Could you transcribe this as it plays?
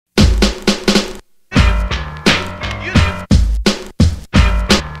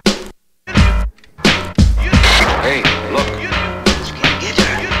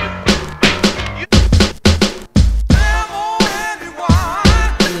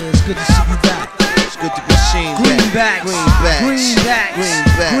good to see you back. It's good to be seen. Greenbacks, Greenbacks, Greenbacks,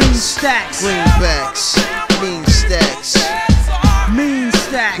 Greenbacks, Green Stacks, Greenbacks, Mean Stacks, Mean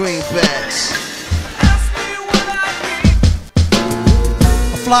Stacks, Greenbacks.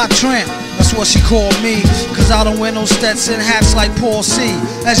 A fly tramp, that's what she called me. Cause I don't wear no Stetson hats like Paul C.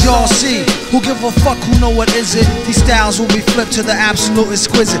 As y'all see, who give a fuck, who know what is it? These styles will be flipped to the absolute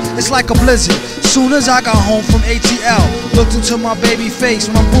exquisite. It's like a blizzard. Soon as I got home from ATL, looked into my baby face.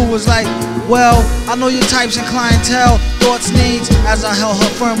 My boo was like, well, I know your types and clientele, thoughts, needs. As I held her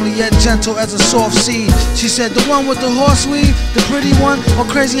firmly yet gentle as a soft seed, she said, the one with the horse weave, the pretty one, or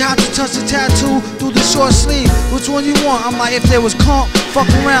crazy how to touch the tattoo through the short sleeve. Which one you want? I'm like, if there was comp, fuck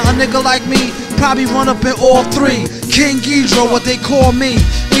around, a nigga like me probably run up in all three. King Ghidra, what they call me,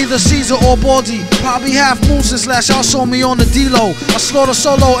 either Caesar or Baldy. Probably half moon since last y'all saw me on the D-Lo. I slaughter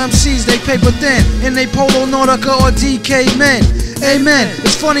solo MCs, they paper thin, in they Polo, Nautica, or DK men. Amen.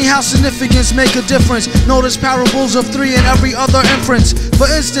 It's funny how significance make a difference. Notice parables of three in every other inference. For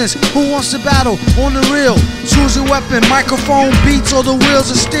instance, who wants to battle on the real? Choose your weapon, microphone, beats, or the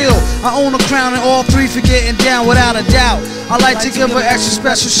wheels of steel. I own a crown and all three for getting down without a doubt. I like to give an extra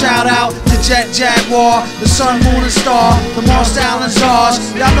special shout out to Jet Jaguar, the Sun, Moon, and Star, the Mars, Style, and Zars.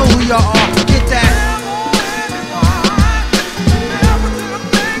 Y'all know who y'all are. Get that.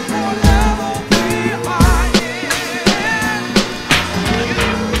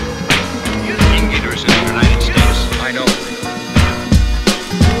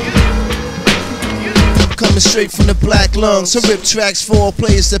 Coming straight from the black lungs. I rip tracks for all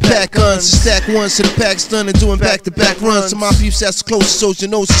players that pack guns. Stack ones to the pack's done and doing back-to-back runs. To my peeps that's the closest, so you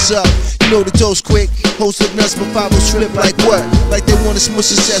know what's up. You know the dose quick. Hoes look nuts, but 5-0 slip like what? Like they want to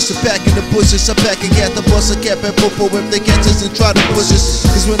smush us ass to pack in the bushes. I pack and get the bus, I cap and popo if they catch us and try to push us.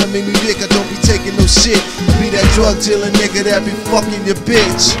 Cause when I'm in New York, I don't be taking no shit. I be that drug dealer nigga that be fucking your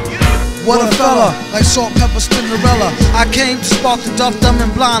bitch. What a fella, like Salt, Pepper, Spinderella. I came to spark the deaf, dumb, and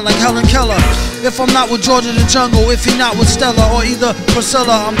blind like Helen Keller. If I'm not with George in the Jungle, if he not with Stella or either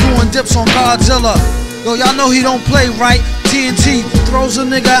Priscilla, I'm doing dips on Godzilla. Yo, y'all know he don't play right. TNT throws a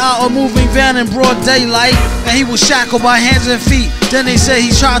nigga out a moving van in broad daylight, and he was shackled by hands and feet. Then they say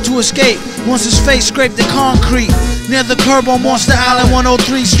he tried to escape once his face scraped the concrete near the curb on Monster Island,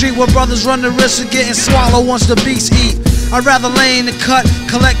 103 Street, where brothers run the risk of getting swallowed once the beasts eat. I'd rather lay in the cut,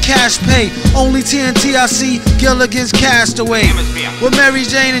 collect cash pay. Only TNT I see, Gilligan's Castaway. With Mary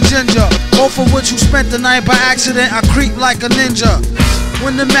Jane and Ginger, both of which who spent the night by accident. I creep like a ninja.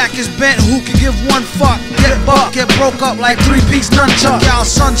 When the Mac is bent, who can give one fuck? Get buck, get broke up like three-piece nunchuck. Y'all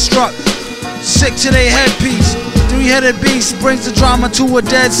sunstruck, sick to their headpiece. Three-headed beast brings the drama to a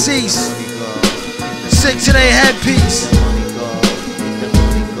dead cease. Sick to their headpiece.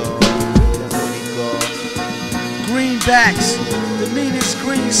 Greenbacks, the meanest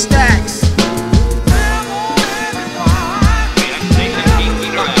green stacks.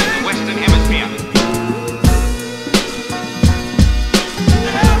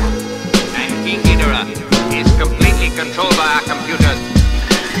 And King Ghidra is completely controlled by our computers.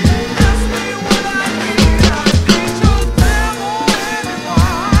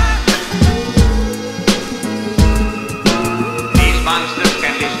 These monsters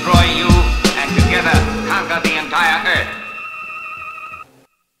can destroy you and together conquer the entire